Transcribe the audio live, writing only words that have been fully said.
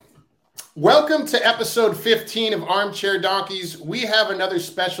Welcome to episode 15 of Armchair Donkeys. We have another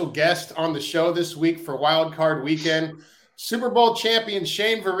special guest on the show this week for Wild Card Weekend. Super Bowl champion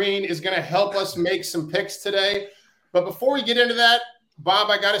Shane Vereen is going to help us make some picks today. But before we get into that, Bob,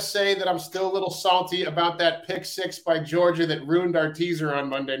 I got to say that I'm still a little salty about that pick six by Georgia that ruined our teaser on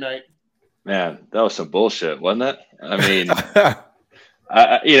Monday night. Man, that was some bullshit, wasn't it? I mean,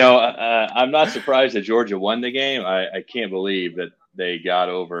 I'm not surprised that Georgia won the game. I can't believe that they got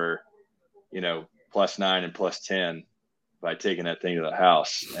over, +9 and +10 by taking that thing to the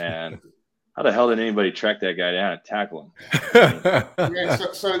house. And how the hell did anybody track that guy down and tackle him? Yeah,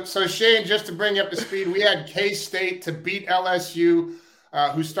 so Shane, just to bring you up to speed, we had K-State to beat LSU,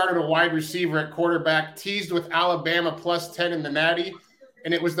 who started a wide receiver at quarterback, teased with Alabama +10 in the Natty.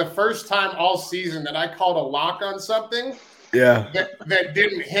 And it was the first time all season that I called a lock on something that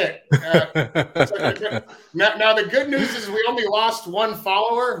didn't hit. Now, the good news is we only lost one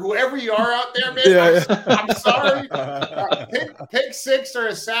follower. Whoever you are out there, man, I'm sorry. Pick six or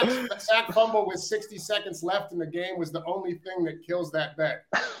a sack fumble with 60 seconds left in the game was the only thing that kills that bet.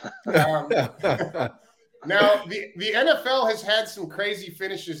 Now, the NFL has had some crazy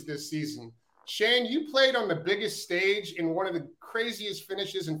finishes this season. Shane, you played on the biggest stage in one of the craziest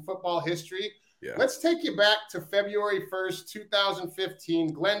finishes in football history. Yeah. Let's take you back to February 1st,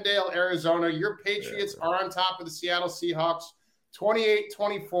 2015, Glendale, Arizona. Your Patriots are on top of the Seattle Seahawks,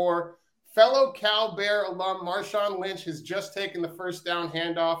 28-24. Fellow Cal Bear alum Marshawn Lynch has just taken the first down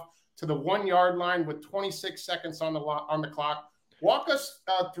handoff to the 1 yard line with 26 seconds on the clock. Walk us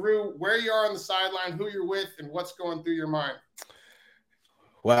through where you are on the sideline, who you're with, and what's going through your mind.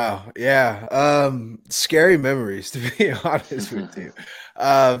 Wow. Yeah. Scary memories, to be honest with you.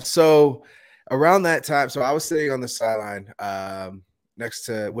 So around that time, so I was sitting on the sideline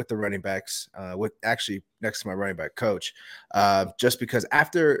with the running backs, next to my running back coach, just because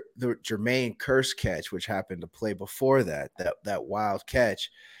after the Jermaine Kearse catch, which happened to play before that wild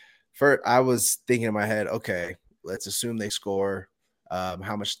catch, I was thinking in my head, okay, let's assume they score.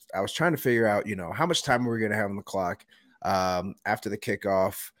 How much I was trying to figure out, how much time we're going to have on the clock. After the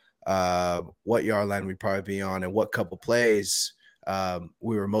kickoff, what yard line we'd probably be on and what couple plays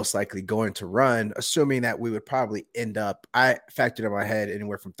we were most likely going to run, assuming that we would probably end up, I factored in my head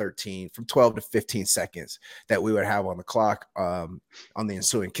anywhere from 12 to 15 seconds that we would have on the clock on the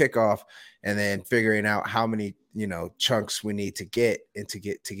ensuing kickoff, and then figuring out how many chunks we need to get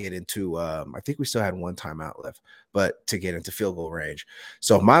into I think we still had one timeout left, but to get into field goal range.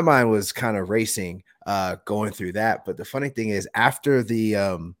 So my mind was kind of racing going through that. But the funny thing is, after he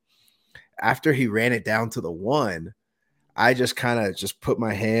ran it down to the 1, I just kind of put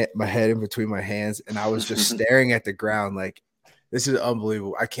my head in between my hands, and I was just staring at the ground like, this is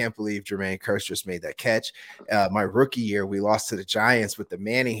unbelievable. I can't believe Jermaine Kearse just made that catch. My rookie year, we lost to the Giants with the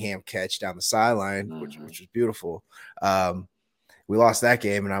Manningham catch down the sideline, which was beautiful. We lost that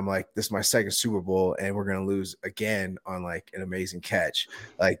game, and I'm like, this is my second Super Bowl, and we're going to lose again on like an amazing catch.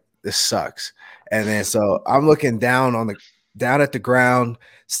 Like, this sucks. And then so I'm looking down at the ground,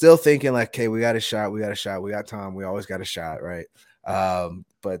 still thinking like, okay, we got a shot. We got time. We always got a shot, right?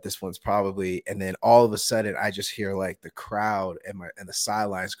 But this one's probably, and then all of a sudden I just hear like the crowd and the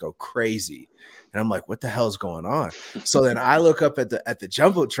sidelines go crazy. And I'm like, what the hell is going on? So then I look up at the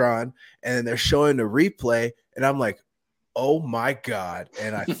Jumbotron, and then they're showing the replay, and I'm like, oh my God.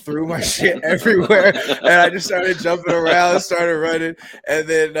 And I threw my shit everywhere, and I just started jumping around, started running. And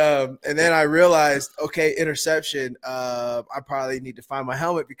then I realized, okay, interception. I probably need to find my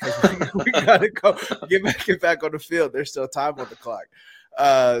helmet because we gotta go get back on the field. There's still time on the clock.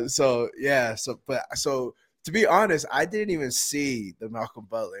 So to be honest, I didn't even see the Malcolm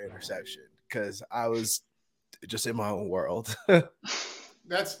Butler interception because I was just in my own world.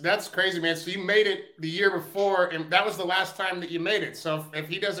 That's crazy, man. So you made it the year before, and that was the last time that you made it. So if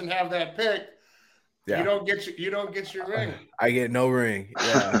he doesn't have that pick, you don't get your ring. I get no ring.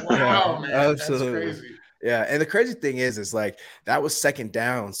 Yeah. Wow, man. Absolutely. That's crazy. Yeah. And the crazy thing is like that was second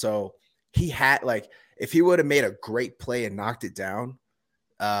down. So he had like, if he would have made a great play and knocked it down,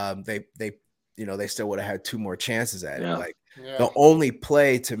 they still would have had 2 more chances at it. The only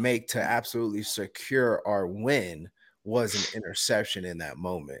play to make to absolutely secure our win was an interception in that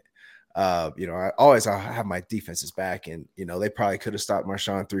moment. I have my defenses back, and they probably could have stopped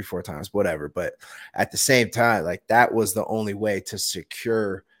Marshawn 3-4 times, whatever. But at the same time, like that was the only way to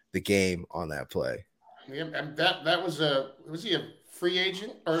secure the game on that play. Yeah, and that was he a free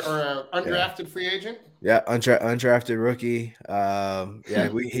agent or a undrafted free agent? Yeah, undrafted rookie.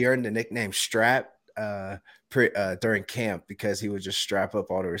 He earned the nickname Strap during camp because he would just strap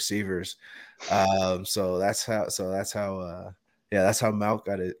up all the receivers. So that's how Yeah, that's how Malk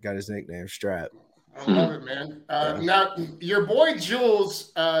got his nickname, Strap. I love it, man. Now, your boy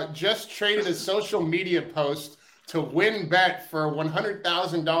Jules just traded a social media post to WinBet for a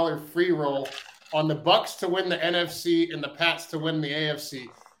 $100,000 free roll on the Bucks to win the NFC and the Pats to win the AFC.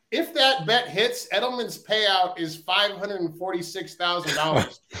 If that bet hits, Edelman's payout is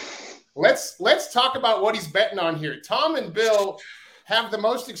 $546,000. Let's talk about what he's betting on here. Tom and Bill have the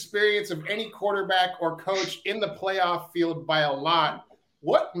most experience of any quarterback or coach in the playoff field by a lot.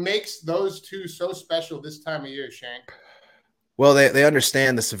 What makes those two so special this time of year, Shane? Well, they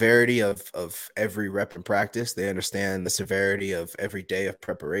understand the severity of every rep in practice. They understand the severity of every day of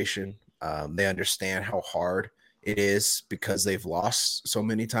preparation. They understand how hard it is because they've lost so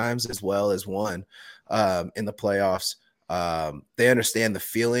many times as well as won in the playoffs. They understand the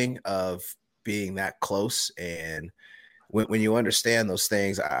feeling of being that close. And when you understand those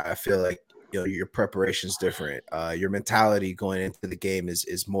things, I feel like your preparation is different. Your mentality going into the game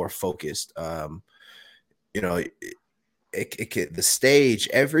is more focused. The stage,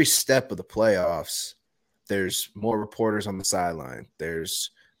 every step of the playoffs, there's more reporters on the sideline.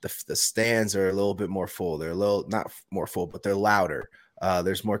 There's the stands are a little bit more full. They're a little not more full, but they're louder.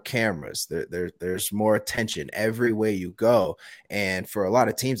 There's more cameras. There's more attention every way you go. And for a lot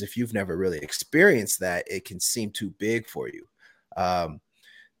of teams, if you've never really experienced that, it can seem too big for you.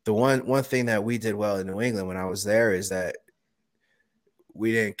 The one thing that we did well in New England when I was there is that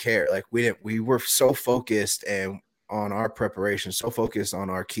we didn't care. Like we were so focused and on our preparation, so focused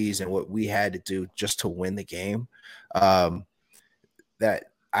on our keys and what we had to do just to win the game, that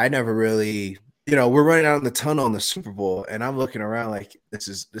I never really, we're running out in the tunnel in the Super Bowl and I'm looking around like this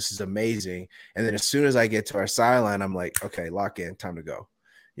is amazing. And then as soon as I get to our sideline, I'm like, okay, lock in, time to go.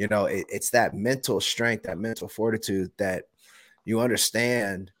 It's that mental strength, that mental fortitude that you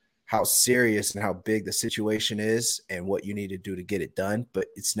understand how serious and how big the situation is and what you need to do to get it done. But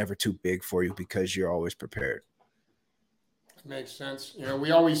it's never too big for you because you're always prepared. Makes sense.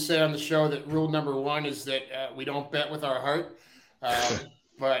 We always say on the show that rule number one is that we don't bet with our heart.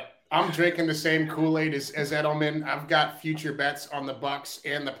 But I'm drinking the same Kool-Aid as Edelman. I've got future bets on the Bucks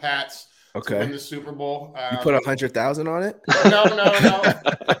and the Pats to win the Super Bowl. You put 100,000 on it? No.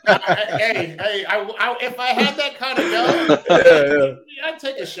 Hey, if I had that kind of dough, I'd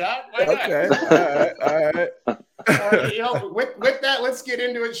take a shot. Why not? Okay. All right. With that, let's get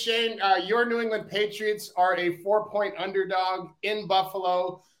into it, Shane. Your New England Patriots are a 4-point underdog in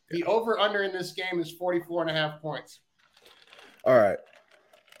Buffalo. The over-under in this game is 44.5 points. All right.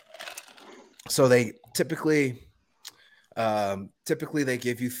 So they typically they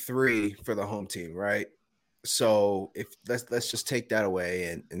give you 3 for the home team, right? So if let's just take that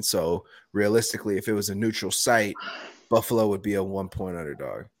away, and so realistically, if it was a neutral site, Buffalo would be a 1-point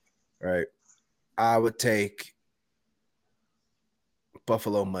underdog, right? I would take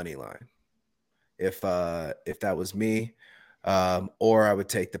Buffalo money line if that was me, or I would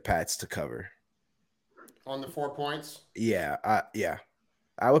take the Pats to cover on the 4 points. Yeah.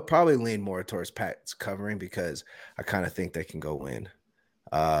 I would probably lean more towards Pats covering because I kind of think they can go win.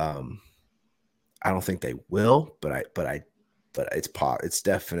 I don't think they will, but it's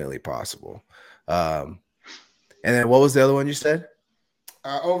definitely possible. And then what was the other one you said?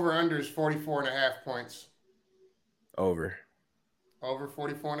 Over under is 44.5 points. Over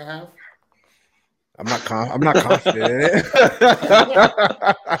 44.5. I'm not confident in it.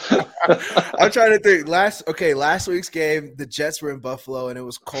 I'm trying to think. Last week's game, the Jets were in Buffalo and it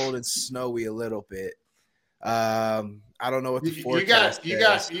was cold and snowy a little bit. I don't know what the forecast you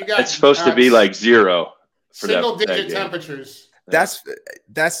got. It's supposed to be like 0 for single-digit temperatures. That's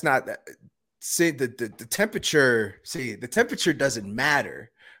not that. See the temperature. See, the temperature doesn't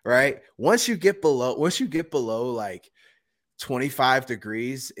matter, right? Once you get below like 25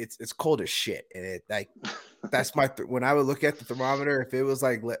 degrees, it's cold as shit, and it like that's when I would look at the thermometer, if it was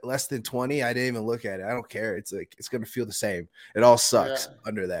like less than 20, I didn't even look at it. I don't care. It's like it's gonna feel the same. It all sucks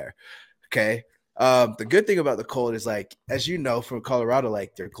under there. Okay. The good thing about the cold is, like, as you know from Colorado,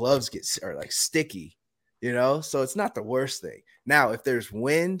 like their gloves are like sticky, so it's not the worst thing. Now, if there's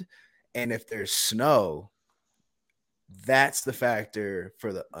wind and if there's snow, that's the factor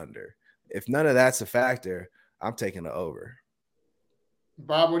for the under. If none of that's a factor, I'm taking the over.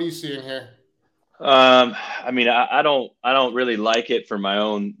 Bob, what are you seeing here? I mean, I don't really like it for my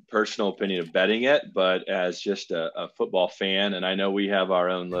own personal opinion of betting it, but as just a football fan, and I know we have our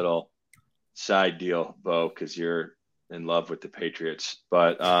own little side deal, Bo, because you're in love with the Patriots.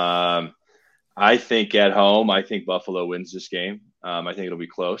 But I think at home, I think Buffalo wins this game. I think it'll be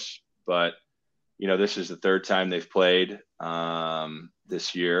close, but this is the 3rd time they've played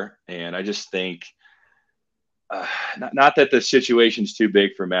this year, and I just think not that the situation's too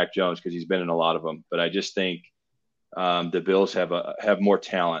big for Mac Jones because he's been in a lot of them, but I just think the Bills have more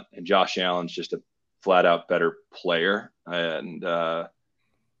talent, and Josh Allen's just a flat out better player and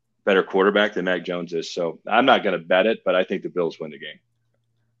better quarterback than Mac Jones is. So I'm not going to bet it, but I think the Bills win the game.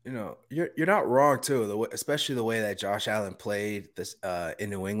 You know, you're not wrong too. Especially the way that Josh Allen played this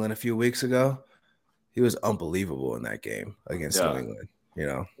in New England a few weeks ago. He was unbelievable in that game against New England. You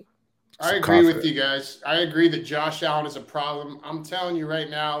know, I agree with you guys. I agree that Josh Allen is a problem. I'm telling you right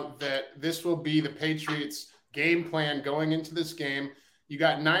now that this will be the Patriots' game plan going into this game. You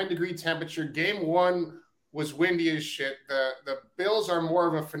got 9-degree temperature. Game 1 was windy as shit. The Bills are more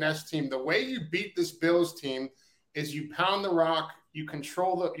of a finesse team. The way you beat this Bills team is you pound the rock, you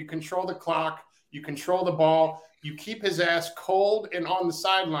control the clock, you control the ball, you keep his ass cold and on the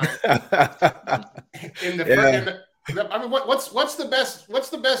sideline. I mean, what's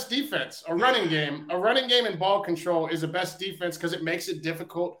the best defense? A running game and ball control is the best defense because it makes it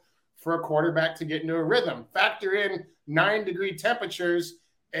difficult for a quarterback to get into a rhythm. Factor in 9-degree temperatures,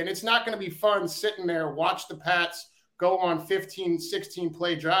 and it's not going to be fun sitting there, watch the Pats go on 15, 16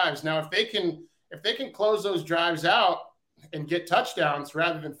 play drives. Now, if they can close those drives out and get touchdowns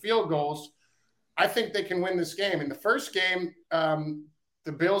rather than field goals, I think they can win this game. In the first game,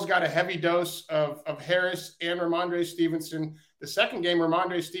 the Bills got a heavy dose of Harris and Ramondre Stevenson. The second game,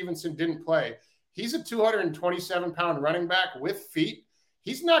 Ramondre Stevenson didn't play. He's a 227-pound running back with feet.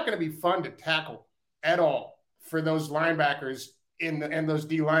 He's not going to be fun to tackle at all for those linebackers and those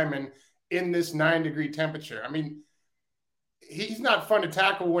D linemen in this 9-degree temperature. I mean, he's not fun to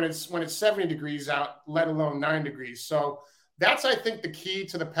tackle when it's 70 degrees out, let alone 9 degrees. So that's, I think, the key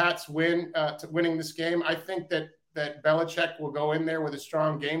to the Pats to winning this game. I think that Belichick will go in there with a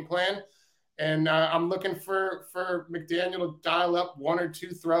strong game plan. And I'm looking for McDaniel to dial up 1 or 2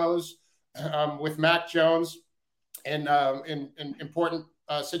 throws with Mac Jones and in important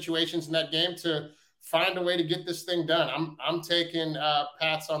situations in that game to find a way to get this thing done. I'm taking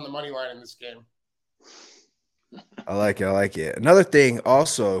Pats on the money line in this game. I like it. Another thing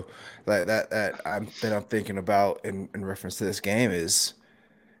also that I'm thinking about in reference to this game is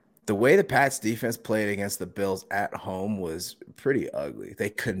the way the Pats defense played against the Bills at home was pretty ugly. They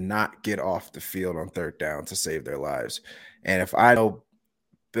could not get off the field on third down to save their lives. And if I know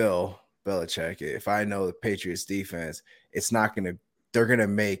Bill Belichick, if I know the Patriots defense, they're going to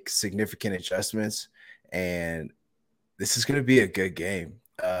make significant adjustments, and this is going to be a good game.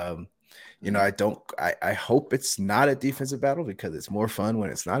 I hope it's not a defensive battle because it's more fun when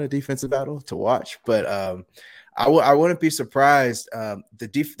it's not a defensive battle to watch. But I wouldn't be surprised.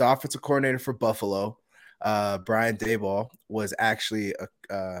 The offensive coordinator for Buffalo, Brian Daboll, was actually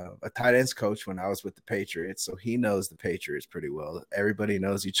a tight ends coach when I was with the Patriots, so he knows the Patriots pretty well. Everybody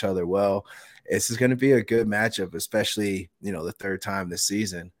knows each other well. This is going to be a good matchup, especially the third time this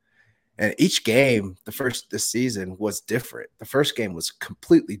season. And each game, this season was different. The first game was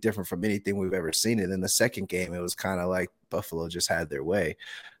completely different from anything we've ever seen. And then the second game, it was kind of like Buffalo just had their way.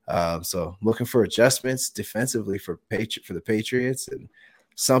 So looking for adjustments defensively for the Patriots and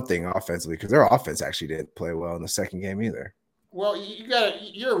something offensively, because their offense actually didn't play well in the second game either. Well,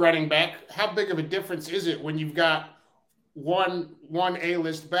 you're a running back. How big of a difference is it when you've got one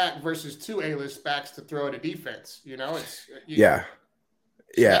A-list back versus 2 A-list backs to throw at a defense?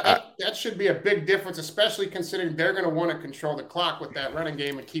 That should be a big difference, especially considering they're going to want to control the clock with that running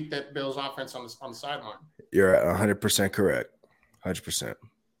game and keep that Bills offense on the sideline. You're 100% correct. 100%.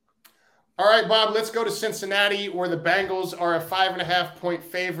 All right, Bob, let's go to Cincinnati, where the Bengals are a 5.5-point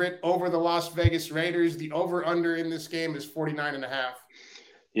favorite over the Las Vegas Raiders. The over-under in this game is 49.5.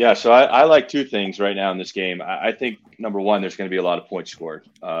 Yeah, so I like 2 things right now in this game. I think, number one, there's going to be a lot of points scored.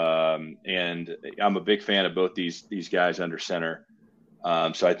 And I'm a big fan of both these guys under center.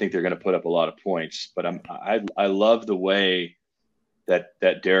 So I think they're going to put up a lot of points. But I love the way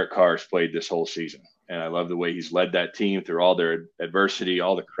that Derek Carr has played this whole season. And I love the way he's led that team through all their adversity,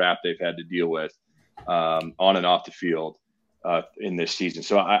 all the crap they've had to deal with on and off the field in this season.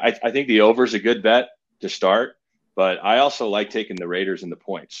 So I think the over is a good bet to start. But I also like taking the Raiders in the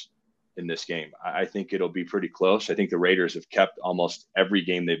points in this game. I think it'll be pretty close. I think the Raiders have kept almost every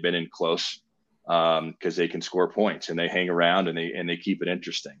game they've been in close because they can score points and they hang around and they keep it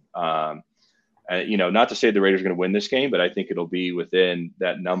interesting. Not to say the Raiders are going to win this game, but I think it'll be within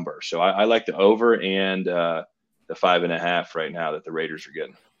that number. So I like the over and the 5.5 right now that the Raiders are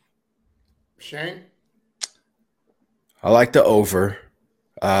getting. Shane? I like the over.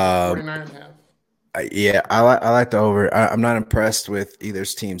 49.5. I like the over. I'm not impressed with either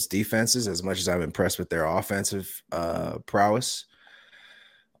team's defenses as much as I'm impressed with their offensive prowess.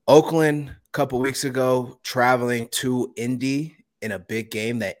 Oakland a couple weeks ago traveling to Indy in a big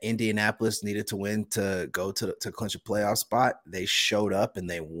game that Indianapolis needed to win to go to clinch a playoff spot. They showed up and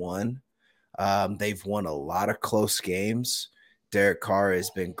they won. They've won a lot of close games. Derek Carr has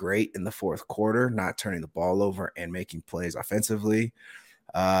been great in the fourth quarter, not turning the ball over and making plays offensively.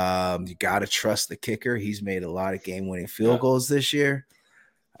 You got to trust the kicker. He's made a lot of game-winning field goals this year.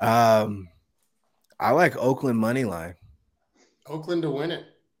 I like Oakland money line. Oakland to win it.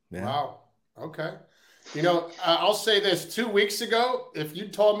 Yeah. Wow. Okay. I'll say this. 2 weeks ago, if you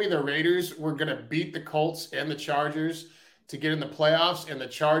told me the Raiders were going to beat the Colts and the Chargers to get in the playoffs, and the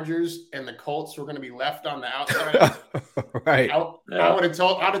Chargers and the Colts were going to be left on the outside, right? I'd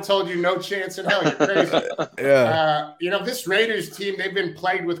have told you no chance in hell. You're crazy. Yeah. This Raiders team, they've been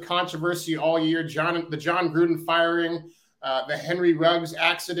plagued with controversy all year. The John Gruden firing, the Henry Ruggs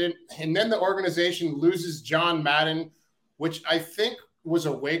accident, and then the organization loses John Madden, which I think was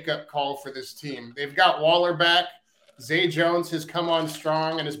a wake-up call for this team. They've got Waller back. Zay Jones has come on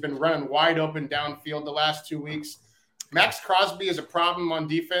strong and has been running wide open downfield the last 2 weeks. Max Crosby is a problem on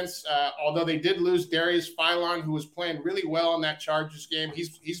defense, although they did lose Darius Philon, who was playing really well in that Chargers game.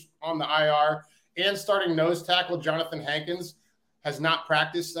 He's on the IR, and starting nose tackle Jonathan Hankins has not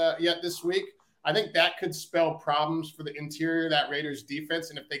practiced yet this week. I think that could spell problems for the interior of that Raiders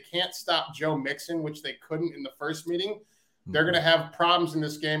defense, and if they can't stop Joe Mixon, which they couldn't in the first meeting, they're going to have problems in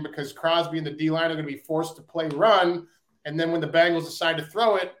this game because Crosby and the D-line are going to be forced to play run, and then when the Bengals decide to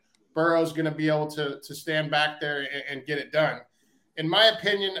throw it, Burrow's going to be able to stand back there and get it done. In my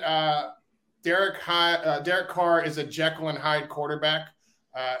opinion, Derek Carr is a Jekyll and Hyde quarterback.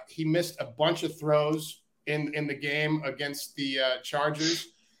 He missed a bunch of throws in the game against the Chargers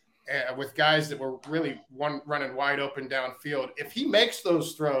with guys that were really running wide open downfield. If he makes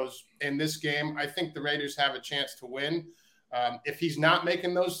those throws in this game, I think the Raiders have a chance to win. If he's not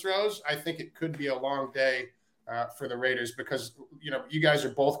making those throws, I think it could be a long day for the Raiders because, you guys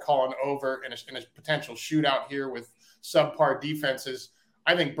are both calling over in a potential shootout here with subpar defenses.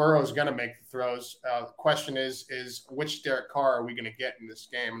 I think Burrow's going to make the throws. The question is which Derek Carr are we going to get in this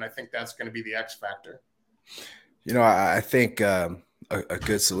game? And I think that's going to be the X factor. I think a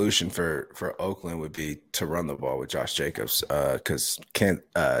good solution for Oakland would be to run the ball with Josh Jacobs because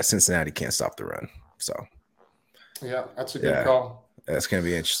Cincinnati can't stop the run. So, yeah, that's a good call. That's going to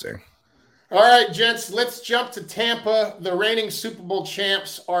be interesting. All right, gents, let's jump to Tampa. The reigning Super Bowl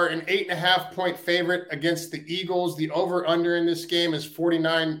champs are an 8.5-point favorite against the Eagles. The over-under in this game is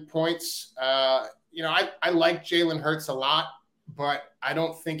 49 points. I like Jalen Hurts a lot, but I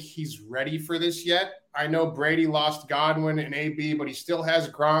don't think he's ready for this yet. I know Brady lost Godwin and AB, but he still has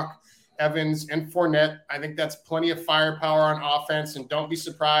Gronk, Evans, and Fournette. I think that's plenty of firepower on offense, and don't be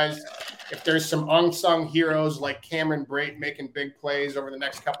surprised if there's some unsung heroes like Cameron Brate making big plays over the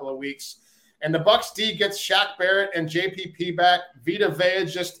next couple of weeks. And the Bucs D gets Shaq Barrett and JPP back. Vita Vea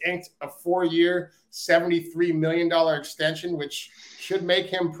just inked a 4-year, $73 million extension, which should make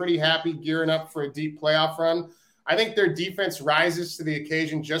him pretty happy gearing up for a deep playoff run. I think their defense rises to the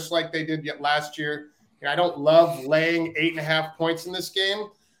occasion just like they did last year. I don't love laying 8.5 points in this game,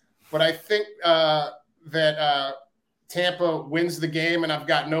 but I think that Tampa wins the game, and I've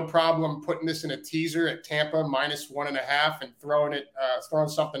got no problem putting this in a teaser at Tampa -1.5 and throwing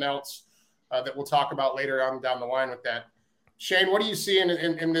something else that we'll talk about later on down the line with that. Shane, what do you see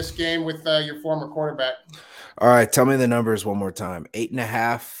in this game with your former quarterback? All right, tell me the numbers one more time.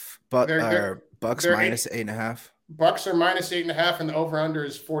 8.5, Bucs minus 8.5. Bucs are minus 8.5, and the over/under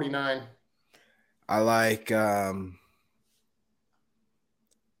is 49. I like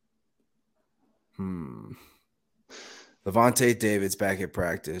Levante David's back at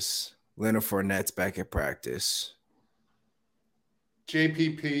practice. Leonard Fournette's back at practice.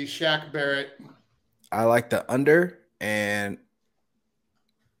 JPP, Shaq Barrett. I like the under, and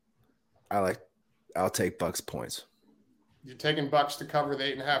I'll take Bucs points. You're taking Bucs to cover the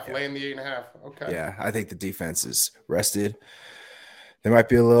 8.5, laying the 8.5. Okay. Yeah, I think the defense is rested. They might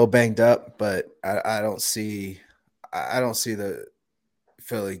be a little banged up, but I don't see the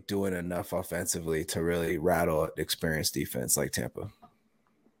Philly doing enough offensively to really rattle an experienced defense like Tampa.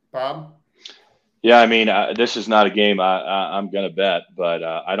 Bob? Yeah, I mean, this is not a game I'm going to bet, but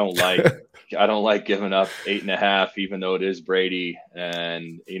I don't like giving up 8.5, even though it is Brady.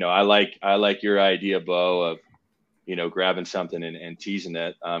 And I like your idea, Bo, of grabbing something and teasing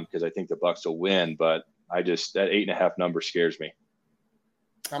it because I think the Bucs will win. But that 8.5 number scares me.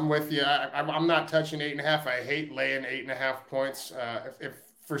 I'm with you. I'm not touching 8.5. I hate laying 8.5 points. If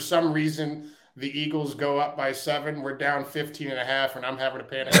for some reason the Eagles go up by 7, we're down 15.5, and I'm having a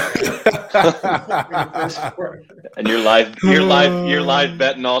panic attack. And you're live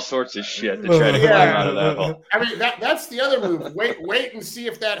betting all sorts of shit to try to climb out of that hole. I mean, that's the other move. Wait and see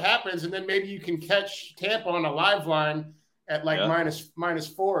if that happens, and then maybe you can catch Tampa on a live line at like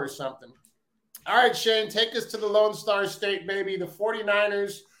 -4 or something. All right, Shane, take us to the Lone Star State, baby. The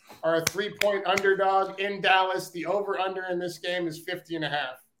 49ers are a 3-point underdog in Dallas. The over-under in this game is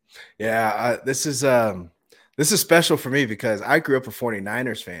 50.5. Yeah, this is special for me because I grew up a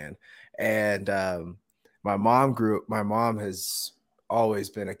 49ers fan, and my mom has always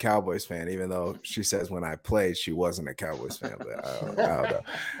been a Cowboys fan, even though she says when I played she wasn't a Cowboys fan. But I don't know.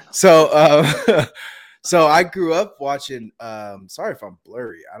 So I grew up watching. Sorry if I'm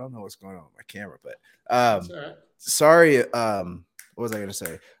blurry. I don't know what's going on with my camera, but sorry. What was I going to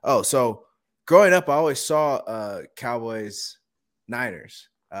say? Oh, so growing up, I always saw Cowboys Niners.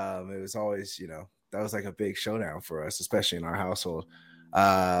 It was always, that was like a big showdown for us, especially in our household.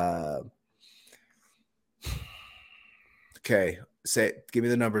 Okay, give me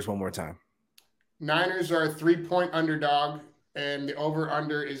the numbers one more time. Niners are a 3-point underdog, and the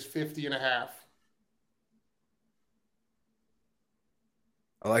over/under is 50.5.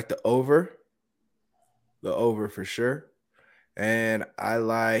 I like the over for sure, and I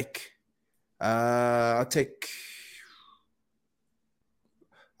like. I'll take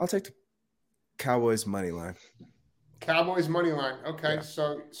the Cowboys money line. Cowboys money line. Okay, yeah.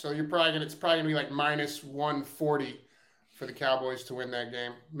 So it's probably gonna be like -140 for the Cowboys to win that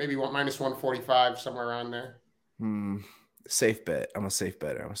game. Maybe -145, somewhere around there. Safe bet. I'm a safe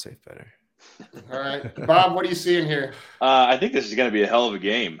better. All right, Bob, what are you seeing here? I think this is going to be a hell of a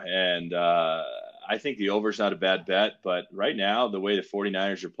game, and I think the over is not a bad bet. But right now, the way the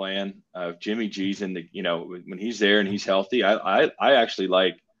 49ers are playing, Jimmy G's in when he's there and he's healthy, I actually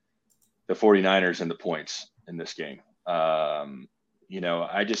like the 49ers and the points in this game.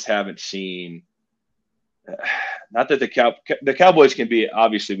 I just haven't seen. Not that the Cowboys can be,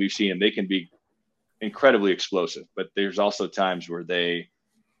 obviously we've seen them, they can be incredibly explosive, but there's also times where they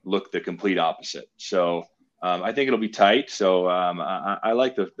look the complete opposite. So I think it'll be tight. So I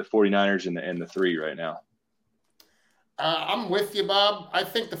like the 49ers and the 3 right now. I'm with you, Bob. I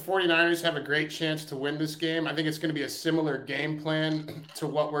think the 49ers have a great chance to win this game. I think it's going to be a similar game plan to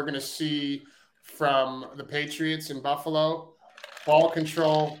what we're going to see from the Patriots in Buffalo. Ball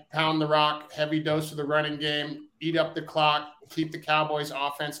control, pound the rock, heavy dose of the running game, eat up the clock, keep the Cowboys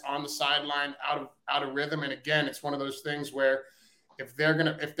offense on the sideline, out of rhythm. And again, it's one of those things where if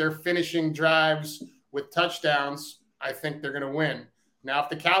they're finishing drives with touchdowns, I think they're going to win. Now, if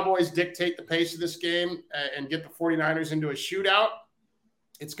the Cowboys dictate the pace of this game and get the 49ers into a shootout,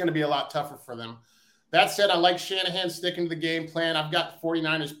 it's going to be a lot tougher for them. That said, I like Shanahan sticking to the game plan. I've got the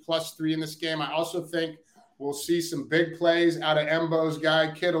 49ers +3 in this game. I also think we'll see some big plays out of Embo's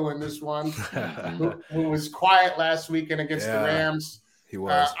guy, Kittle, in this one, who was quiet last weekend against the Rams. He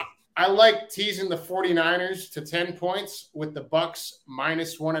was. I like teasing the 49ers to 10 points with the Bucs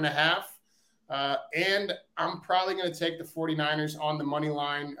 -1.5. And I'm probably going to take the 49ers on the money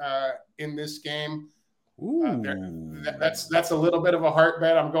line in this game. That's a little bit of a heart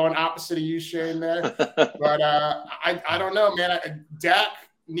bet. I'm going opposite of you, Shane, there. But I don't know, man.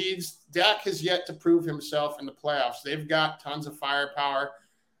 Dak has yet to prove himself in the playoffs. They've got tons of firepower.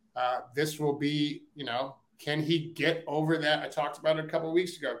 This will be, can he get over that? I talked about it a couple of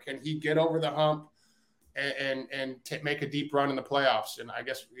weeks ago. Can he get over the hump and make a deep run in the playoffs? And I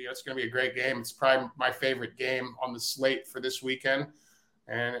guess it's going to be a great game. It's probably my favorite game on the slate for this weekend,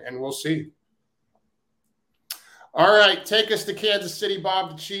 and we'll see. All right, take us to Kansas City,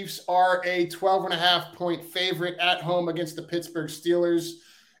 Bob. The Chiefs are a 12.5-point favorite at home against the Pittsburgh Steelers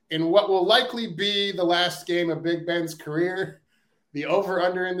in what will likely be the last game of Big Ben's career. The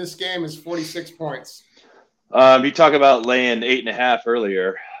over-under in this game is 46 points. You talk about laying 8.5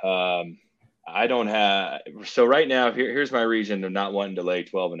 earlier. I don't have – so right now, here's my reason of not wanting to lay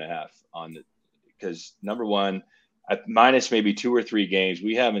 12.5 on it. Because, number one, at minus maybe 2 or 3 games,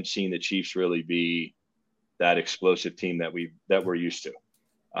 we haven't seen the Chiefs really be that explosive team that we're used to.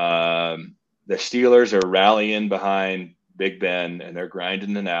 The Steelers are rallying behind Big Ben, and they're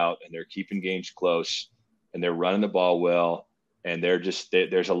grinding it out, and they're keeping games close, and they're running the ball well, and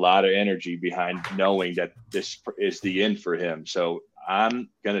there's a lot of energy behind knowing that this is the end for him. So I'm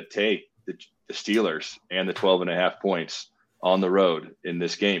going to take the Steelers and the 12.5 points on the road in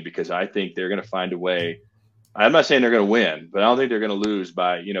this game because I think they're going to find a way. I'm not saying they're going to win, but I don't think they're going to lose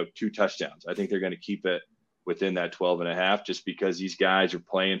by 2 touchdowns. I think they're going to keep it within that 12.5 just because these guys are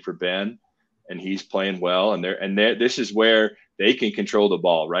playing for Ben. and he's playing well. And this is where they can control the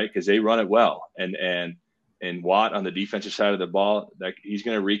ball, right? Because they run it well. And Watt on the defensive side of the ball, that he's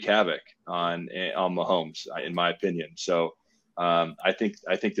going to wreak havoc on Mahomes, in my opinion. So I think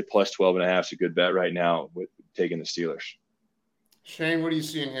the plus 12.5 is a good bet right now with taking the Steelers. Shane, what are you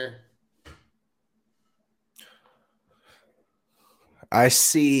seeing here? I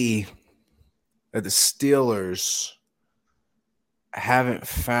see that the Steelers haven't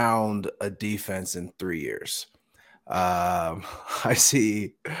found a defense in 3 years. I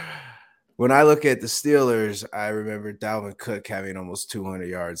see when I look at the Steelers, I remember Dalvin Cook having almost 200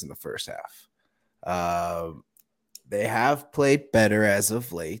 yards in the first half. They have played better as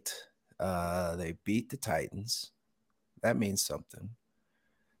of late. They beat the Titans. That means something.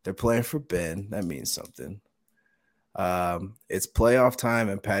 They're playing for Ben. That means something. It's playoff time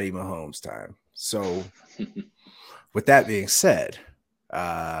and Patty Mahomes time. So with that being said,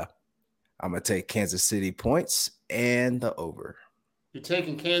 I'm going to take Kansas City points and the over. You're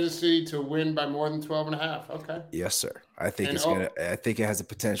taking Kansas City to win by more than 12.5. Okay. Yes, sir. I think I think it has the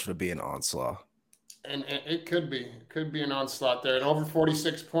potential to be an onslaught. And it could be. It could be an onslaught there. And over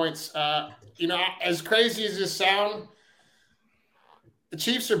 46 points. As crazy as this sound, the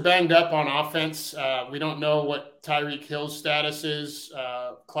Chiefs are banged up on offense. We don't know what Tyreek Hill's status is.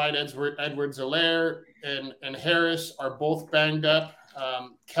 Clyde Edwards-Helaire and Harris are both banged up.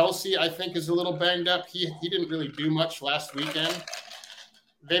 Kelsey, I think, is a little banged up. He didn't really do much last weekend.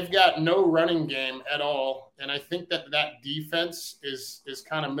 They've got no running game at all, and I think that defense is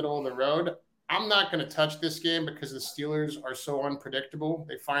kind of middle of the road. I'm not going to touch this game because the Steelers are so unpredictable.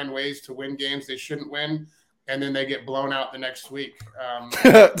 They find ways to win games they shouldn't win, and then they get blown out the next week.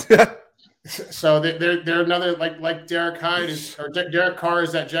 So they're another like Derek Carr is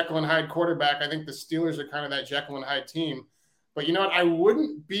that Jekyll and Hyde quarterback. I think the Steelers are kind of that Jekyll and Hyde team. But you know what? I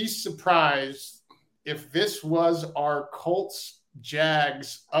wouldn't be surprised if this was our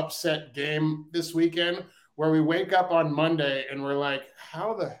Colts-Jags upset game this weekend, where we wake up on Monday and we're like,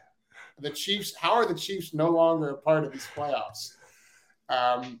 how are the Chiefs no longer a part of these playoffs?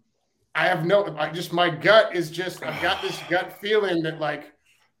 My gut is just, I've got this gut feeling that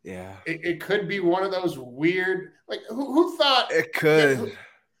it could be one of those weird, who thought it could.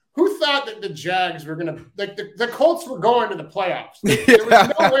 Who thought that the Jags were going to – the Colts were going to the playoffs. There was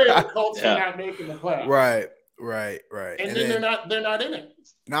no way the Colts were not making the playoffs. Right. And then they're not in it.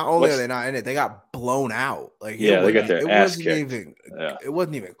 Not only are they not in it, they got blown out. They got their ass kicked. It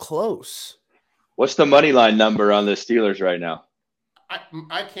wasn't even close. What's the money line number on the Steelers right now?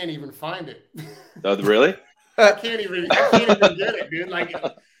 I can't even find it. Oh, really? I can't even get it, dude.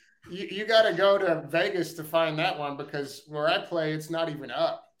 You got to go to Vegas to find that one, because where I play, it's not even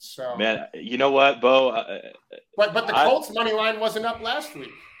up. So, man, you know what, Bo? But the Colts money line wasn't up last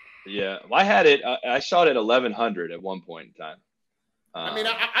week. Yeah, I had it. I saw it at 1,100 at one point in time.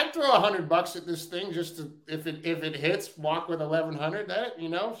 I'd throw $100 at this thing just to, if it hits, walk with 1,100. That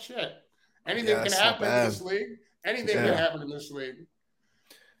shit. Anything can happen in this league. Anything can happen in this league.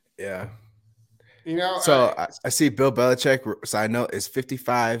 Yeah. So I see Bill Belichick, side note, is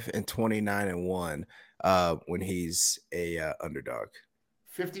 55-29-1 when he's a underdog.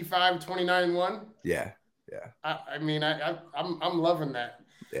 55-29-1? Yeah. I'm loving that.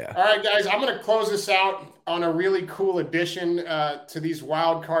 Yeah. All right, guys, I'm going to close this out on a really cool addition to these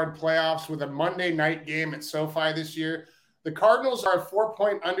wild card playoffs with a Monday night game at SoFi this year. The Cardinals are a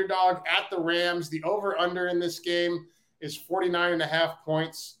 4-point underdog at the Rams. The over-under in this game is 49.5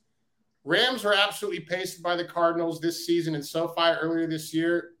 points. Rams were absolutely paced by the Cardinals this season in SoFi earlier this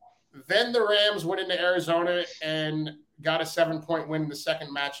year. Then the Rams went into Arizona and got a 7-point win in the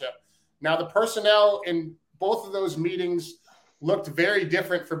second matchup. Now, the personnel in both of those meetings looked very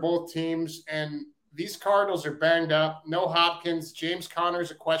different for both teams, and these Cardinals are banged up. No Hopkins. James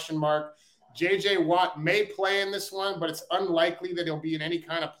Conner's a question mark. J.J. Watt may play in this one, but it's unlikely that he'll be in any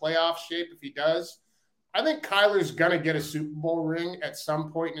kind of playoff shape if he does. I think Kyler's going to get a Super Bowl ring at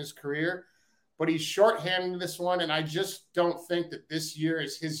some point in his career, but he's shorthanded this one, and I just don't think that this year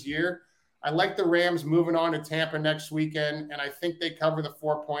is his year. I like the Rams moving on to Tampa next weekend, and I think they cover the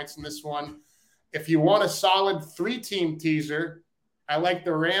 4 points in this one. If you want a solid 3-team teaser, I like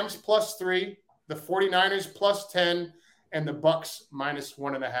the Rams +3, the 49ers +10, and the Bucks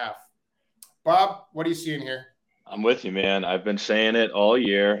 -1.5. Bob, what are you seeing here? I'm with you, man. I've been saying it all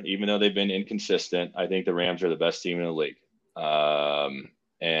year, even though they've been inconsistent. I think the Rams are the best team in the league.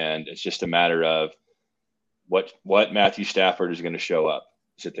 And it's just a matter of what Matthew Stafford is going to show up.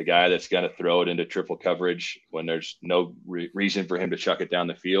 Is it the guy that's going to throw it into triple coverage when there's no reason for him to chuck it down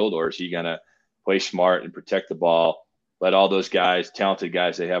the field, or is he going to play smart and protect the ball let all those guys, talented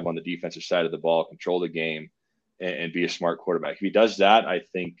guys they have on the defensive side of the ball, control the game and be a smart quarterback. If he does that, I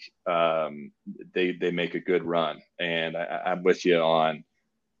think they make a good run. And I'm with you on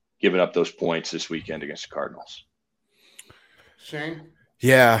giving up those points this weekend against the Cardinals. Shane?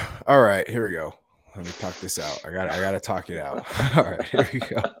 Yeah. All right. Here we go. Let me talk this out. I gotta talk it out. All right. Here we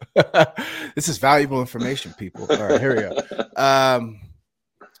go. This is valuable information, people. All right. Here we go.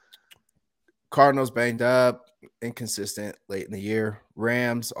 Cardinals banged up, inconsistent late in the year.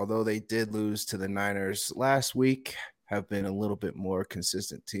 Rams, although they did lose to the Niners last week, have been a little bit more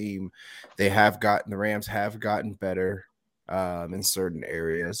consistent team. The Rams have gotten better in certain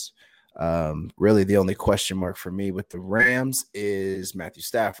areas. Really, the only question mark for me with the Rams is Matthew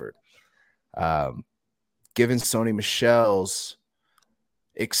Stafford. Given Sony Michel's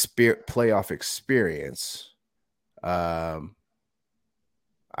playoff experience, I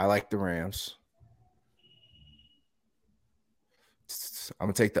like the Rams. I'm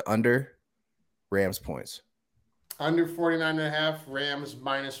going to take the under Rams points. Under 49.5, Rams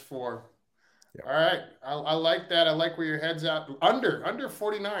 -4. Yeah. All right. I like that. I like where your head's at. Under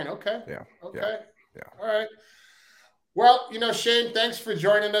 49. Okay. Yeah. Okay. Yeah. All right. Well, Shane, thanks for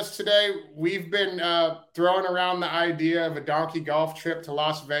joining us today. We've been throwing around the idea of a donkey golf trip to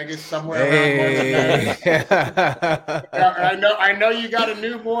Las Vegas somewhere around I know you got a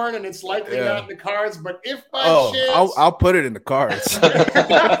newborn and it's likely not in the cards, but if by chance... I'll put it in the cards.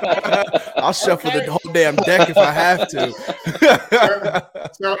 I'll shuffle the whole damn deck if I have to.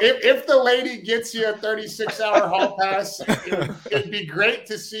 So if the lady gets you a 36-hour hall pass, it'd be great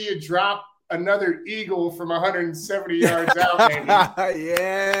to see you drop another eagle from 170 yards out, maybe.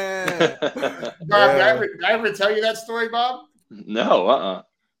 Yeah. Bob, did I ever tell you that story, Bob? No,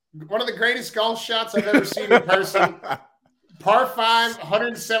 One of the greatest golf shots I've ever seen in person. Par 5,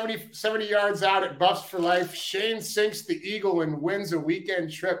 170 yards out at Buffs for Life. Shane sinks the eagle and wins a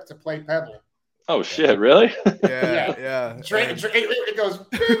weekend trip to play Pebble. Oh, shit, really? Yeah. It goes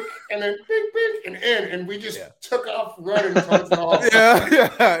big, and then big, and in, and we just took off running towards the hole.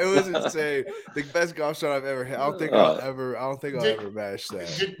 Yeah, it was insane. The best golf shot I've ever hit. I don't think I'll ever match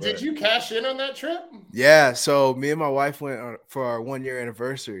that. Did you cash in on that trip? Yeah, so me and my wife went for our 1-year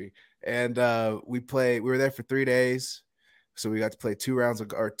anniversary, and we were there for 3 days. So we got to play 2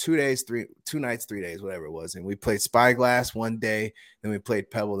 nights, 3 days, whatever it was. And we played Spyglass one day, then we played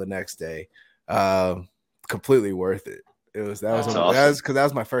Pebble the next day. Completely worth it. That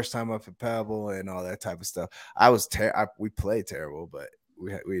was my first time up at Pebble and all that type of stuff. We played terrible, but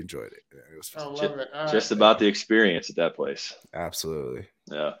we enjoyed it. It was fun. I love it. Just about the experience at that place. Absolutely.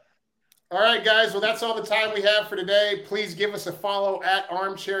 Yeah. All right, guys. Well, that's all the time we have for today. Please give us a follow at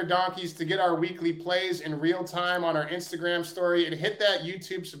Armchair Donkeys to get our weekly plays in real time on our Instagram story, and hit that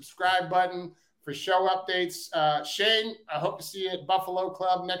YouTube subscribe button for show updates. Shane, I hope to see you at Buffalo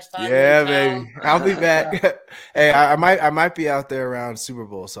Club next time. Yeah, baby. I'll be back. Hey, I might be out there around Super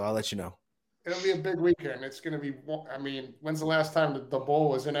Bowl, so I'll let you know. It'll be a big weekend. It's going to be, when's the last time the bowl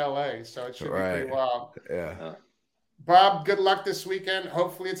was in LA? So it should be pretty wild. Yeah. Bob, good luck this weekend.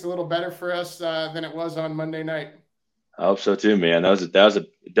 Hopefully it's a little better for us than it was on Monday night. I hope so too, man. That was a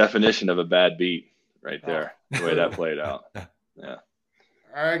definition of a bad beat right there, the way that played out. Yeah.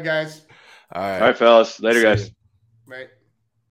 All right, guys. All right, fellas. Later, guys. Bye.